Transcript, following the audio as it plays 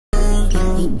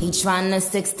He tryna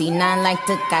 69 like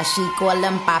Takashi, call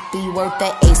him Papi. Worth the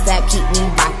ASAP, keep me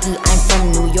rocky. I'm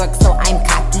from New York, so I'm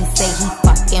cocky. Say he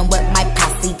fucking with my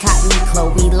posse. Caught me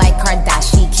Chloe like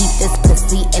Kardashian. Keep this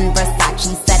pussy in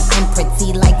Versace. Said I'm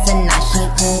pretty like Tanashi.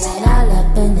 Put it all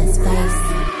up in his face.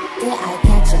 Did I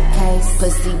catch a case?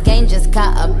 Pussy gang just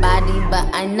caught a body, but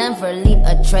I never leave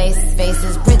a trace. Face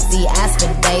is pretty, ask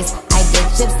for days. I get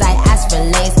chips, I ask for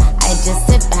lace. I just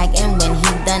sit back and when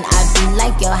he done, I be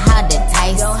like, yo, how to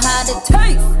taste? Yo, how to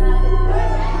taste?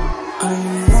 I don't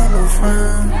really want no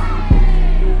friend.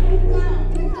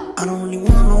 I don't really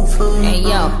want no friend. Hey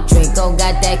yo, Draco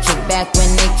got that kickback. When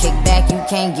they kick back, you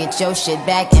can't get your shit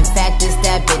back. In fact, it's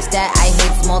that bitch that I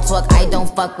hate small talk. I don't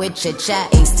fuck with chit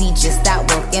chat. AC just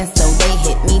stopped working, so they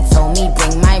hit me. Told me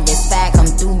bring my wrist back. Come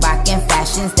through rockin'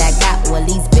 fashions that got all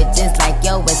these bitches like,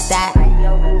 yo, what's that? I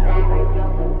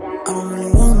don't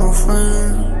really want no friend.